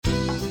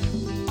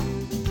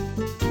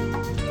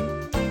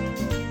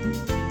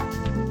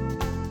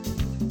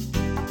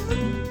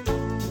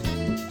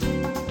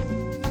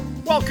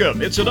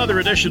Welcome. It's another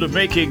edition of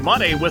Making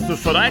Money with the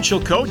financial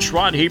coach,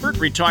 Ron Hebert,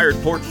 retired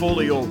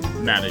portfolio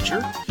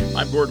manager.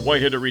 I'm Gord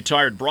Whitehead, a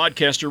retired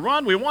broadcaster.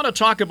 Ron, we want to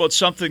talk about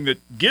something that,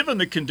 given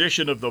the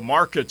condition of the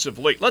markets of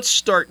late, let's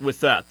start with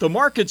that. The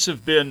markets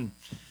have been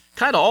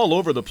kind of all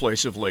over the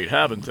place of late,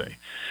 haven't they?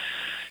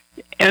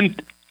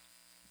 And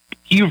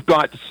you've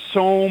got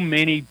so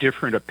many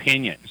different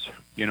opinions,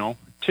 you know.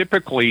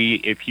 Typically,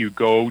 if you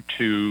go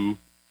to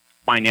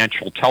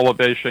financial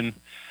television,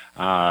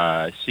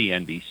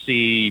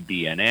 CNBC,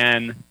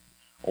 BNN,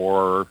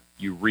 or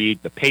you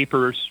read the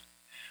papers,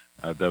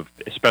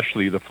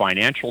 especially the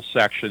financial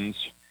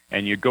sections,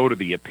 and you go to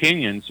the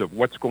opinions of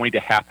what's going to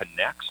happen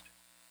next,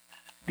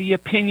 the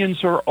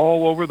opinions are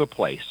all over the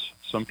place.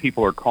 Some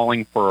people are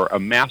calling for a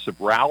massive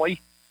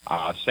rally,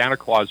 Santa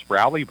Claus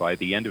rally by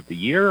the end of the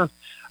year.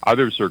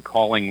 Others are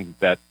calling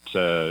that,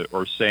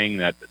 or saying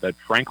that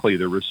frankly,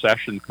 the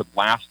recession could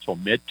last till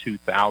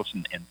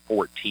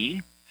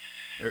mid-2014.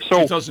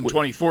 So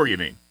 2024, you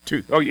mean?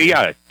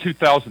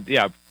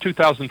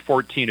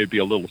 2014 would be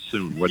a little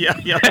soon,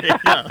 wouldn't it?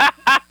 Yeah.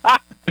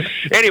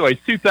 Anyways,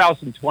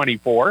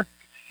 2024.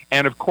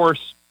 And of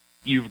course,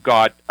 you've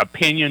got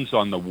opinions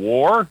on the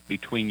war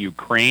between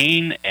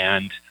Ukraine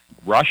and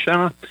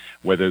Russia,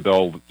 whether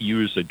they'll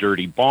use a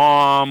dirty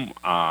bomb,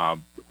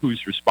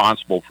 who's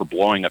responsible for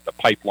blowing up the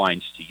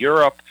pipelines to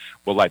Europe,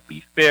 will that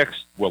be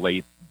fixed, will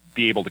they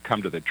be able to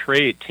come to the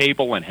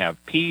table and have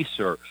peace,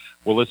 or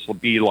will this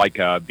be like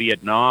a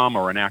Vietnam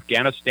or an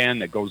Afghanistan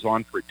that goes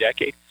on for a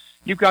decade?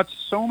 You've got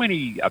so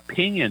many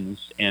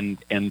opinions and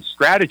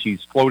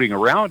strategies floating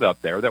around up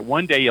there that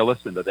one day you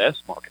listen to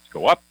this, markets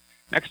go up.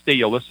 Next day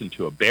you listen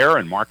to a bear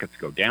and markets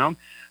go down.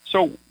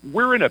 So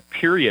we're in a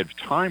period of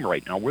time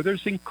right now where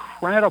there's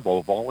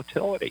incredible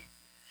volatility.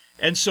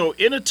 And so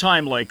in a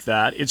time like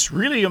that, it's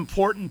really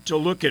important to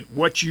look at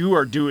what you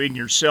are doing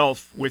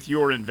yourself with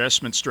your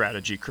investment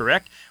strategy,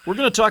 correct? We're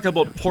going to talk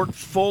about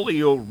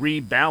portfolio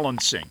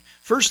rebalancing.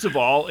 First of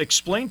all,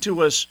 explain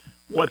to us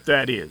what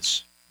that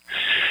is.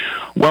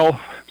 Well,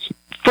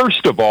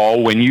 first of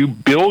all, when you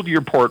build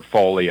your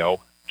portfolio,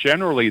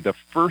 generally the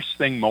first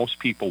thing most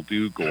people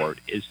do,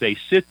 Gord, is they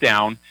sit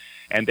down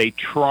and they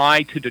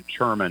try to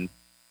determine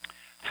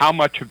how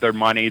much of their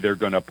money they're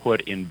going to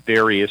put in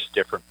various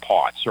different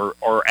pots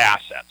or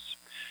assets.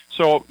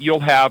 So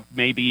you'll have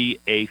maybe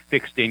a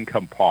fixed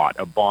income pot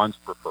of bonds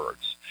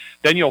preferreds.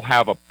 Then you'll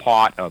have a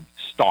pot of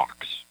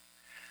stocks.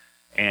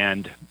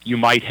 And you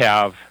might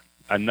have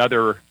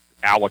another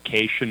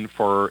allocation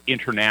for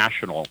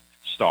international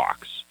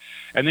stocks.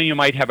 And then you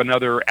might have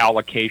another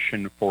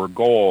allocation for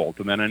gold,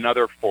 and then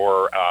another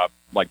for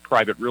like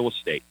private real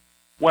estate,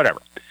 whatever.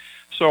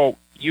 So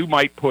you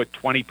might put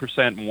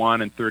 20% in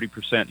one and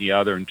 30% in the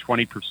other and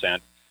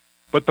 20%.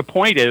 But the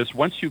point is,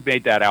 once you've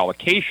made that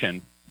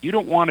allocation, you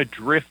don't want to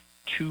drift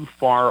too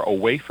far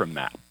away from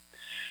that.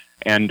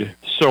 And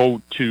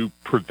so to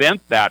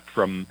prevent that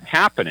from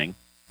happening,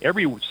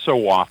 every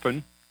so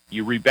often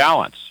you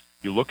rebalance.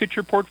 You look at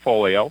your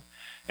portfolio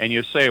and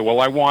you say, well,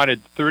 I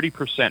wanted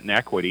 30% in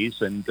equities,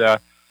 and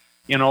the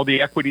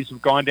equities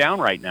have gone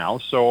down right now,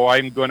 so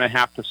I'm going to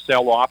have to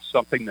sell off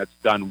something that's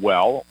done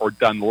well or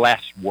done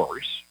less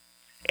worse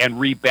and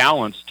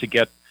rebalance to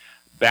get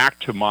back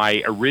to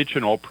my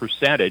original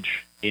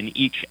percentage in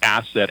each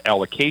asset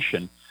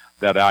allocation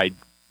that I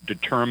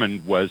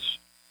determined was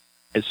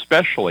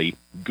especially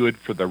good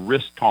for the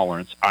risk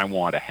tolerance I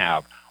want to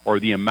have or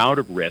the amount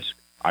of risk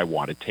I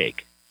want to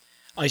take.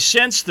 I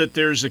sense that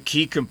there's a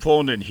key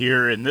component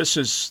here, and this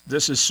is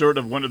sort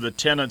of one of the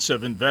tenets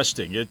of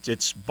investing.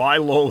 It's buy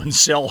low and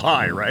sell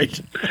high, right?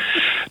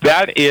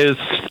 That is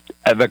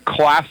the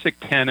classic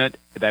tenet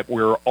that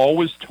we're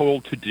always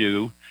told to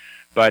do,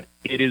 but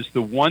it is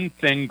the one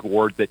thing,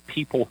 Gord, that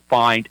people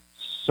find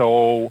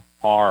so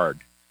hard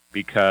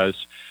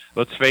because,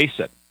 let's face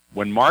it,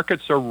 when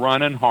markets are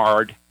running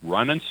hard,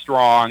 running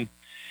strong,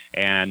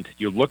 and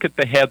you look at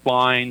the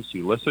headlines,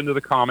 you listen to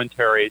the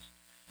commentaries,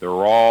 they're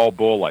all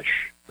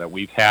bullish, that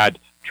we've had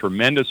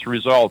tremendous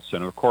results.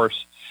 And, of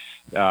course,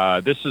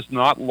 this is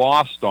not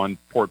lost on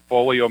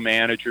portfolio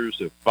managers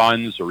of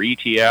funds or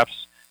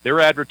ETFs. They're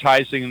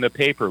advertising in the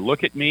paper,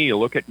 look at me,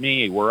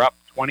 we're up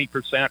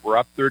 20%, we're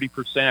up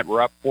 30%,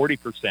 we're up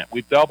 40%,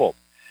 we've doubled.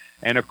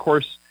 And, of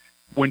course,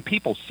 when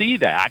people see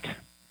that,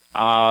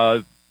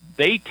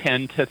 they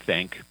tend to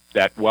think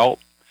that, well,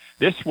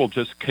 this will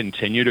just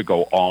continue to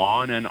go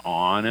on and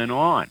on and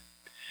on.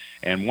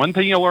 And one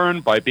thing you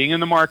learn by being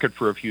in the market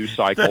for a few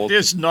cycles... That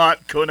is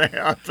not going to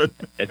happen.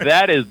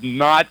 That is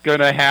not going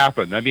to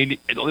happen. I mean,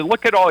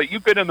 look at all...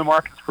 You've been in the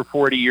markets for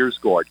 40 years,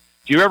 Gord.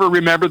 Do you ever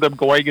remember them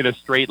going in a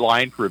straight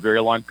line for a very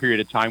long period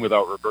of time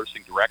without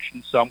reversing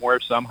direction somewhere,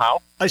 somehow?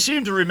 I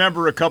seem to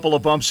remember a couple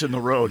of bumps in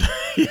the road.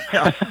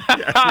 Yeah.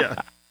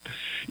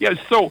 Yeah,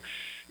 so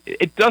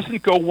it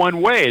doesn't go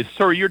one way.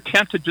 So you're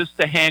tempted just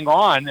to hang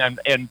on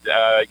and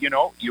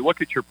you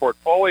look at your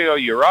portfolio,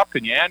 you're up,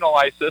 and you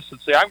analyze this and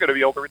say, I'm going to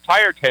be able to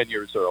retire 10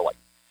 years early.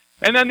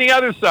 And then the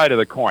other side of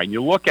the coin,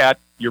 you look at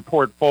your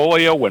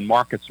portfolio when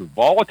markets are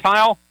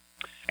volatile,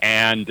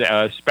 And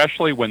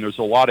especially when there's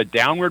a lot of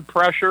downward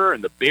pressure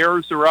and the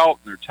bears are out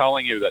and they're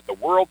telling you that the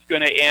world's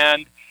going to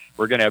end,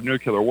 we're going to have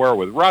nuclear war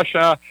with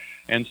Russia.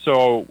 And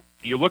so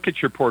you look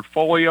at your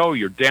portfolio,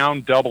 you're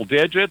down double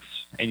digits,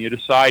 and you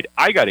decide,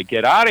 I got to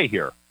get out of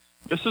here.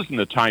 This isn't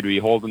the time to be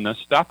holding this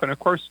stuff. And of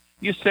course,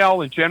 you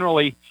sell, and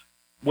generally,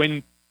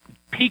 when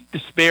peak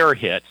despair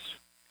hits,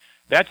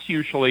 that's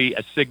usually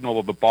a signal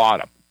of the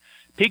bottom.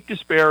 Peak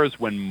despair is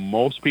when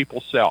most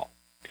people sell.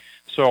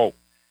 So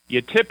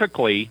you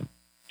typically,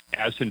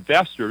 as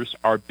investors,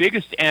 our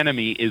biggest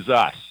enemy is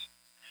us.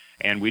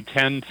 And we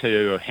tend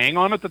to hang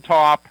on at the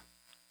top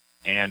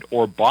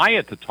or buy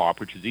at the top,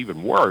 which is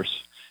even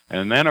worse.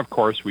 And then, of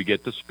course, we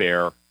get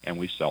despair and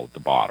we sell at the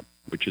bottom,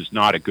 which is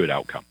not a good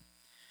outcome.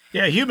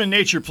 Yeah, human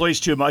nature plays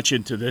too much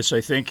into this.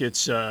 I think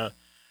it's, I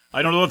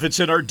don't know if it's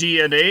in our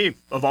DNA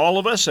of all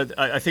of us.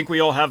 I think we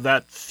all have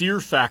that fear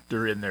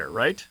factor in there,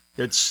 right?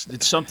 It's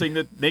something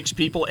that makes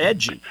people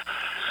edgy.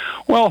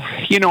 Well,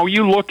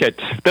 you look at,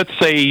 let's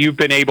say you've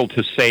been able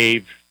to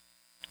save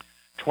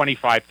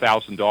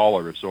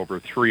 $25,000 over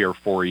 3 or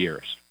 4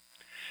 years.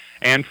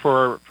 And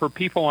for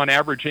people on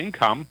average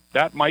income,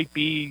 that might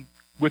be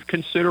with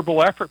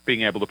considerable effort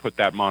being able to put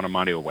that amount of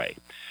money away.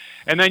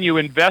 And then you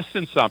invest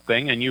in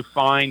something and you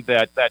find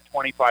that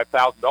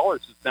 $25,000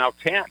 is now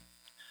 10.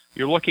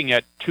 You're looking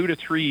at 2 to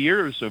 3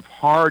 years of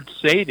hard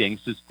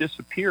savings has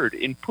disappeared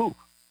in poof.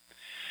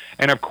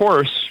 And of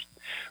course,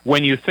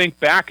 when you think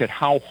back at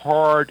how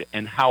hard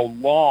and how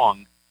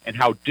long and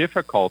how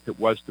difficult it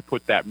was to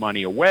put that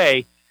money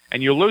away,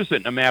 and you lose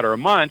it in a matter of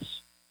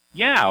months,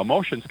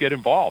 emotions get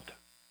involved.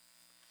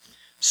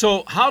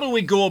 So how do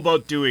we go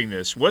about doing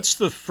this? What's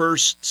the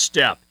first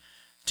step?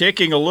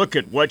 Taking a look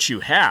at what you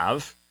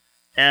have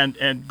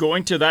and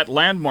going to that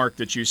landmark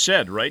that you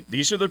said, right?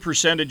 These are the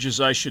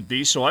percentages I should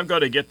be, so I've got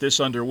to get this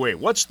underway.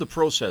 What's the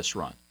process,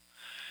 Ron?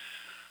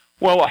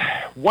 Well,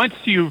 once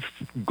you've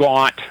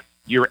got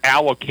your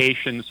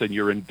allocations and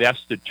you're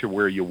invested to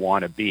where you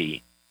want to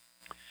be,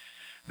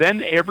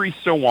 then every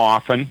so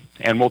often,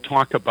 and we'll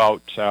talk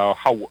about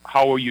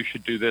how you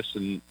should do this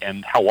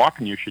and how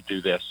often you should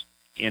do this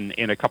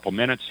in a couple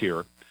minutes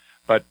here,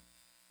 but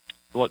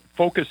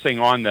focusing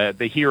on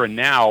the here and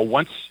now,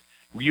 once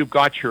you've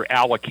got your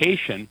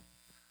allocation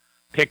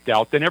picked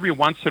out, then every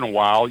once in a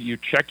while you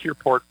check your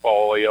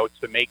portfolio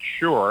to make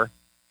sure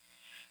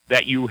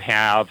that you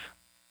have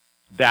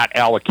that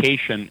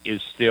allocation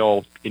is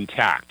still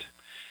intact.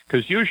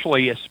 Because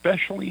usually,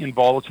 especially in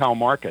volatile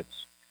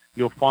markets,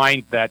 you'll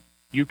find that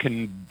you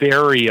can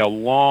vary a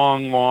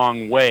long,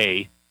 long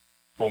way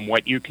from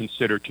what you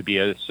consider to be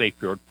a safe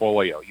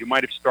portfolio. You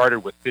might have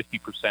started with 50%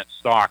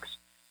 stocks,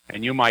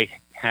 and you might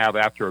have,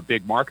 after a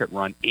big market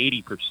run,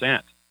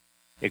 80%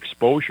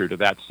 exposure to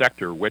that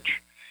sector,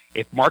 which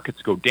if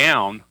markets go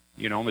down,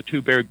 the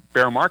two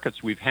bear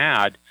markets we've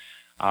had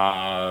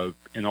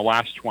in the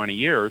last 20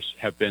 years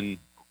have been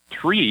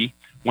 3.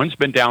 One's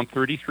been down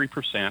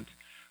 33%,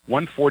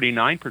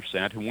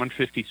 149%, and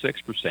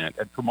 156%.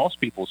 And for most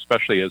people,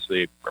 especially as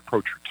they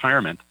approach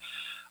retirement,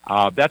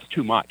 that's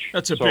too much.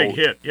 That's a big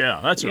hit. Yeah,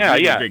 that's a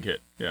really big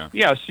hit.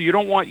 Yeah, so you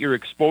don't want your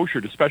exposure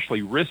to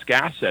especially risk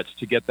assets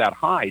to get that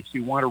high. So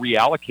you want to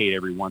reallocate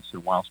every once in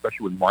a while,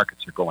 especially when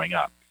markets are going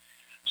up.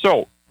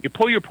 So you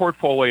pull your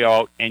portfolio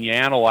out and you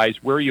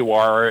analyze where you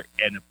are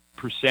and a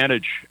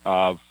percentage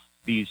of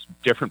these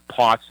different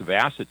pots of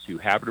assets you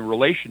have in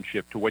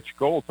relationship to what your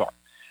goals are.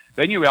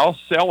 Then you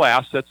sell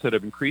assets that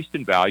have increased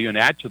in value and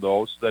add to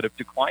those that have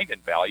declined in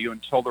value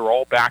until they're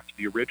all back to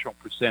the original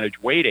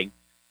percentage weighting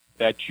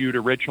that you'd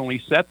originally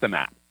set them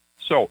at.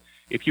 So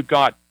if you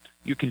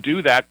can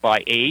do that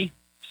by A,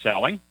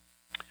 selling.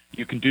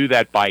 You can do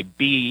that by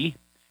B,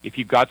 if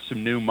you've got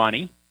some new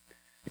money.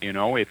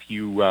 If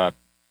you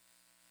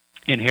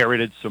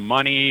inherited some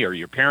money, or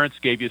your parents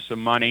gave you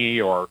some money,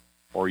 or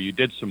you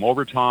did some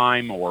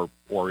overtime, or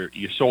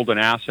you sold an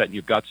asset and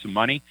you've got some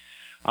money.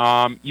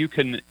 You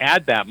can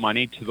add that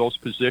money to those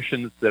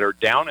positions that are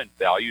down in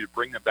value to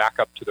bring them back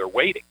up to their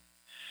weighting.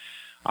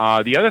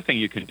 The other thing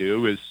you can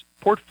do is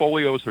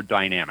portfolios are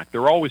dynamic.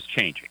 They're always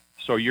changing.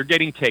 So you're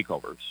getting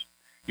takeovers.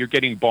 You're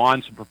getting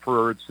bonds and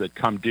preferreds that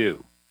come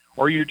due.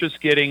 Or you're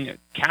just getting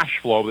cash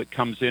flow that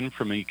comes in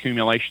from the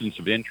accumulations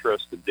of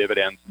interest and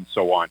dividends and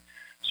so on.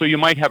 So you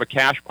might have a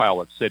cash pile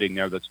that's sitting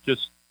there that's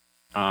just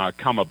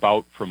come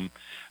about from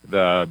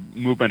the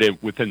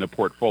movement within the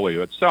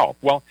portfolio itself.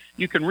 Well,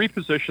 you can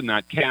reposition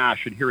that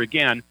cash, and here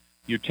again,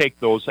 you take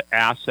those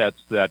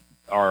assets that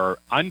are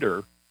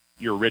under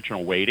your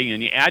original weighting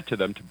and you add to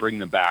them to bring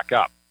them back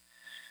up.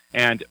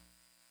 And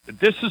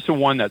this is the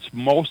one that's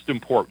most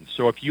important.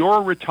 So if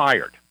you're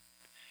retired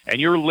and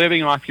you're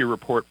living off your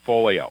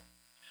portfolio,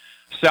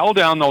 sell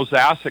down those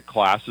asset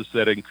classes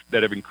that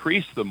have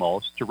increased the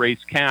most to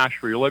raise cash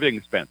for your living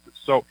expenses.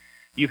 So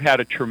you've had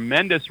a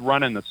tremendous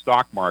run in the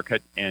stock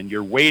market, and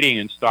your weighting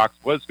in stocks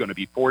was going to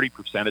be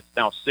 40%. It's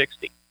now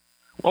 60%.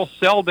 Well,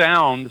 sell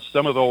down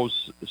some of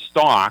those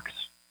stocks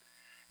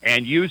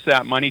and use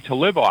that money to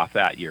live off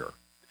that year.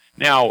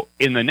 Now,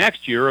 in the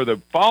next year or the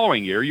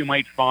following year, you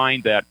might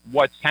find that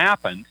what's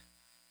happened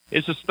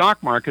is the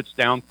stock market's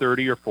down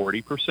 30 or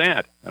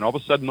 40%, and all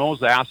of a sudden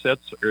those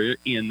assets are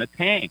in the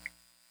tank.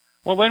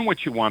 Well, then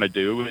what you want to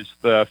do is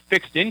the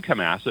fixed income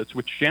assets,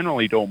 which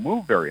generally don't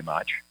move very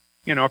much.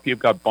 If you've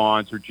got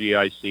bonds or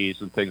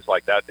GICs and things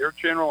like that, they're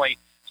generally,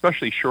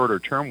 especially shorter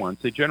term ones,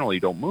 they generally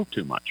don't move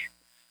too much.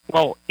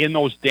 Well, in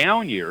those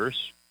down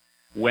years,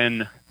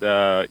 when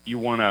you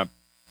want to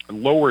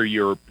lower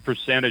your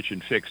percentage in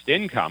fixed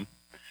income,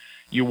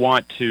 you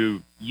want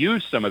to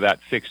use some of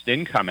that fixed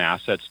income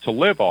assets to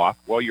live off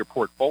while your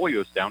portfolio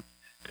is down,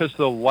 because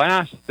the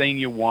last thing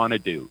you want to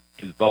do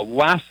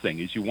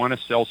is you want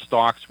to sell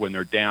stocks when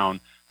they're down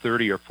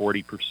 30 or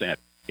 40%.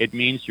 It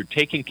means you're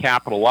taking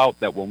capital out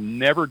that will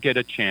never get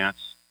a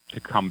chance to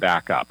come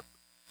back up.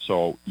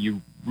 So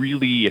you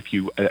really, if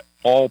you at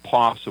all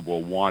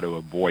possible, want to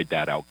avoid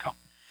that outcome.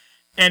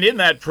 And in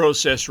that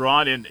process,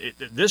 Ron,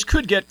 this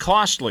could get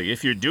costly.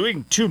 If you're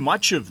doing too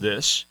much of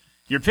this,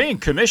 you're paying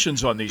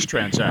commissions on these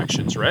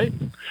transactions, right?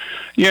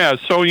 Yeah,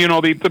 so,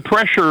 the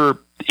pressure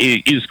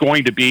is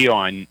going to be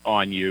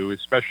on you,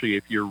 especially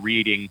if you're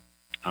reading,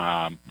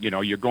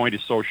 you're going to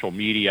social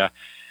media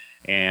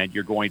and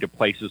you're going to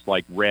places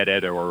like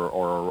Reddit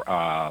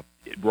or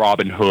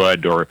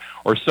Robinhood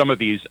or some of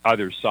these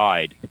other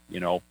side,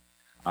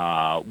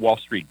 Wall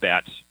Street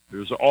Bets.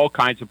 There's all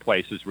kinds of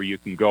places where you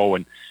can go,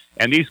 and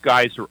these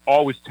guys are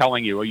always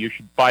telling you, oh, you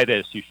should buy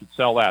this, you should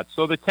sell that.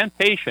 So the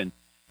temptation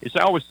is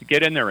always to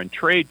get in there and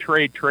trade.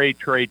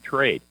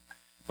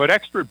 But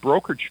extra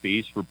brokerage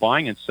fees for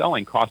buying and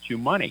selling cost you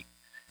money.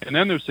 And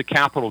then there's the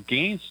capital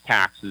gains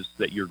taxes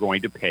that you're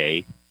going to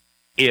pay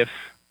if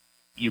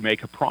you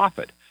make a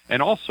profit.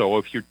 And also,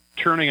 if you're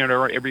turning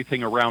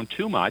everything around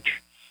too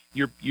much,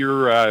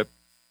 you're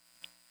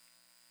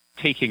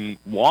taking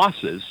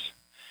losses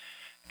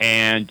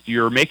and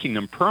you're making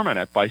them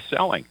permanent by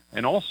selling.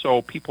 And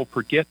also, people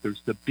forget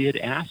there's the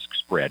bid-ask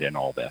spread in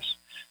all this.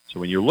 So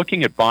when you're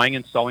looking at buying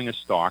and selling a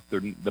stock,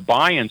 the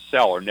buy and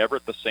sell are never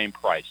at the same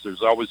price.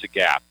 There's always a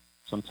gap.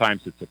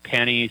 Sometimes it's a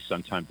penny,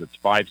 sometimes it's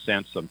 5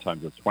 cents,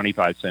 sometimes it's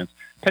 25 cents,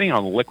 depending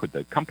on the liquid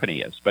the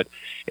company is. But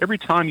every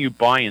time you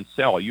buy and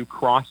sell, you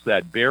cross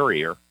that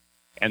barrier,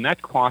 and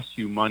that costs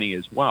you money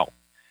as well.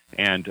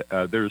 And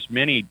there's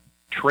many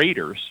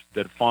traders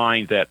that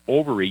find that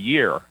over a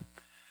year,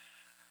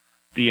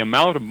 the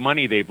amount of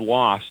money they've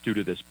lost due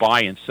to this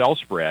buy and sell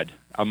spread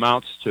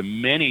amounts to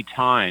many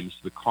times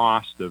the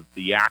cost of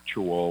the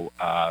actual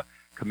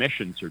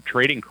commissions or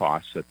trading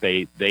costs that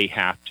they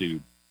have to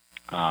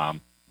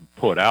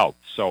put out.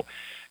 So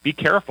be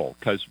careful,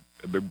 because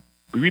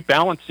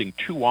rebalancing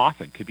too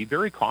often could be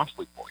very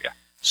costly for you.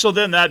 So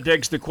then that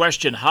begs the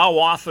question, how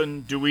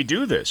often do we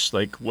do this?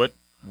 Like, what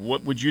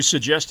would you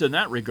suggest in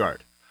that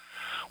regard?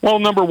 Well,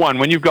 number one,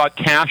 when you've got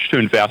cash to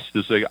invest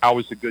is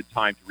always a good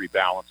time to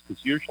rebalance,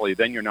 because usually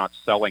then you're not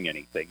selling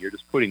anything. You're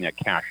just putting that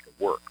cash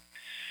to work.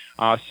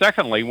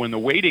 Secondly, when the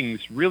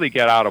weightings really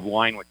get out of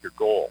line with your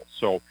goals.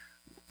 So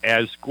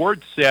as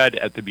Gord said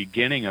at the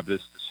beginning of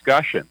this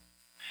discussion,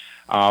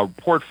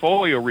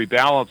 portfolio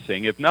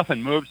rebalancing, if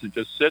nothing moves and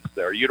just sits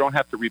there, you don't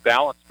have to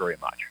rebalance very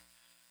much.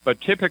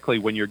 But typically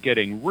when you're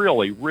getting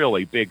really,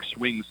 really big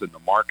swings in the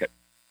market,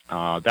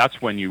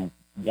 that's when you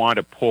want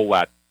to pull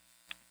that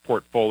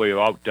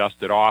portfolio out, dust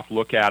it off,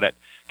 look at it,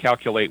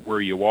 calculate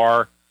where you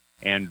are,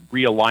 and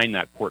realign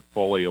that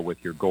portfolio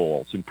with your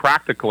goals. And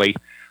practically,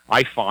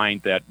 I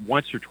find that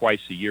once or twice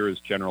a year is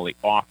generally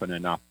often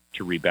enough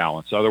to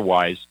rebalance.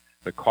 Otherwise,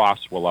 the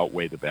costs will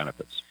outweigh the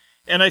benefits.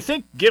 And I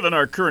think given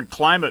our current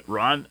climate,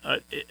 Ron,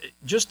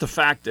 just the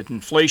fact that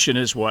inflation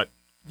is what,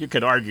 you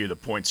could argue the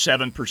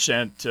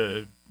 0.7%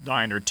 to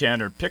 9 or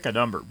 10 or pick a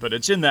number, but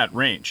it's in that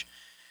range.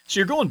 So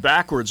you're going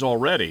backwards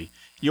already.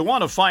 You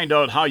want to find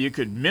out how you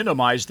could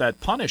minimize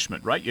that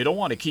punishment, right? You don't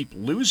want to keep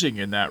losing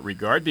in that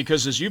regard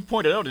because, as you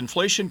pointed out,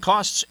 inflation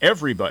costs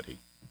everybody.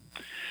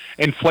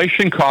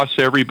 Inflation costs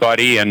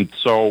everybody, and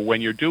so when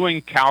you're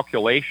doing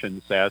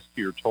calculations as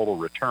to your total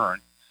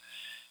return,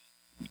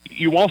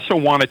 you also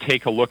want to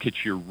take a look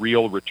at your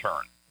real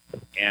return.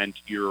 And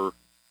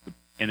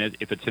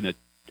if it's in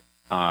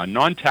a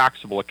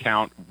non-taxable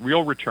account,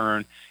 real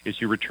return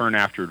is your return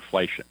after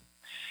inflation.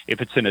 If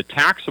it's in a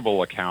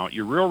taxable account,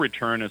 your real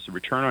return is the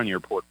return on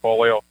your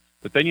portfolio,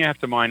 but then you have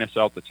to minus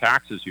out the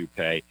taxes you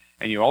pay,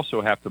 and you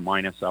also have to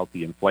minus out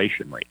the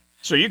inflation rate.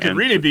 So you could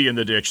really be in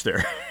the ditch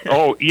there.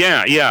 Oh,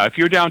 yeah. If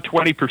you're down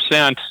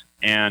 20%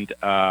 and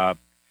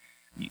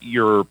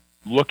you're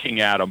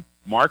looking at a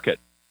market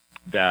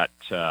that,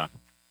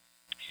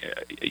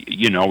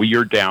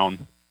 you're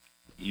down,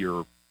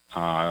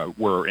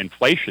 where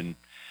inflation,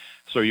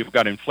 so you've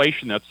got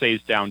inflation that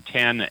stays down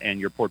 10 and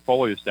your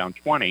portfolio is down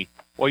 20,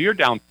 well, you're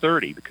down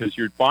 30 because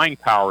your buying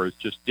power is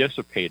just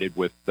dissipated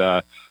with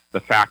the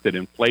fact that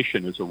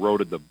inflation has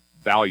eroded the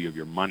value of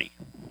your money.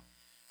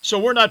 So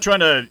we're not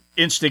trying to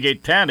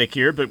instigate panic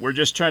here, but we're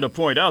just trying to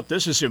point out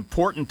this is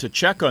important to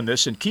check on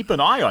this and keep an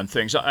eye on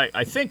things.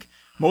 I think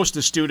most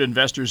astute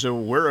investors are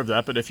aware of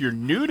that, but if you're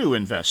new to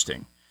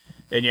investing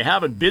and you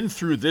haven't been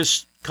through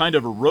this kind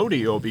of a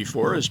rodeo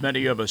before, as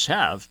many of us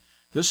have,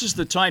 this is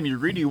the time you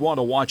really want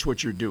to watch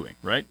what you're doing,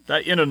 right?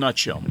 That in a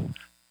nutshell.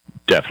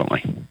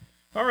 Definitely.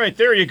 All right,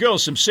 there you go.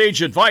 Some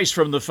sage advice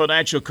from the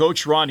financial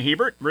coach, Ron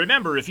Hebert.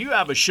 Remember, if you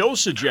have a show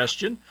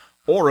suggestion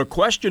or a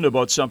question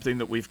about something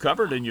that we've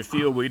covered and you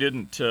feel we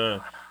didn't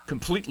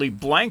completely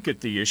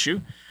blanket the issue,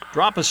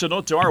 drop us a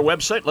note to our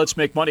website,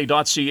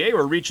 letsmakemoney.ca,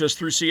 or reach us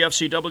through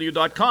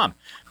cfcw.com.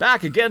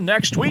 Back again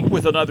next week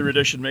with another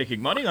edition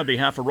Making Money. On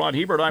behalf of Ron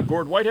Hebert, I'm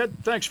Gord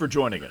Whitehead. Thanks for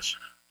joining us.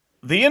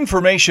 The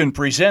information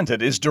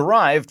presented is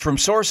derived from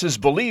sources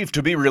believed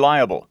to be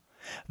reliable.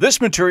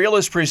 This material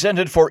is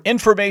presented for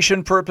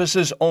information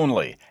purposes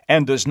only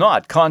and does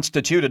not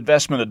constitute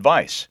investment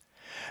advice.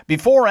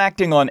 Before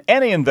acting on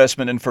any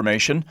investment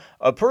information,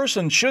 a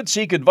person should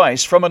seek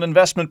advice from an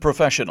investment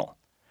professional.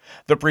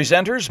 The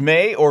presenters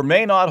may or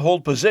may not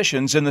hold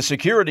positions in the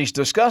securities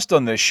discussed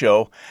on this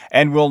show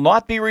and will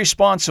not be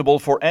responsible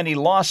for any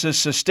losses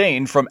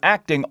sustained from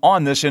acting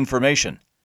on this information.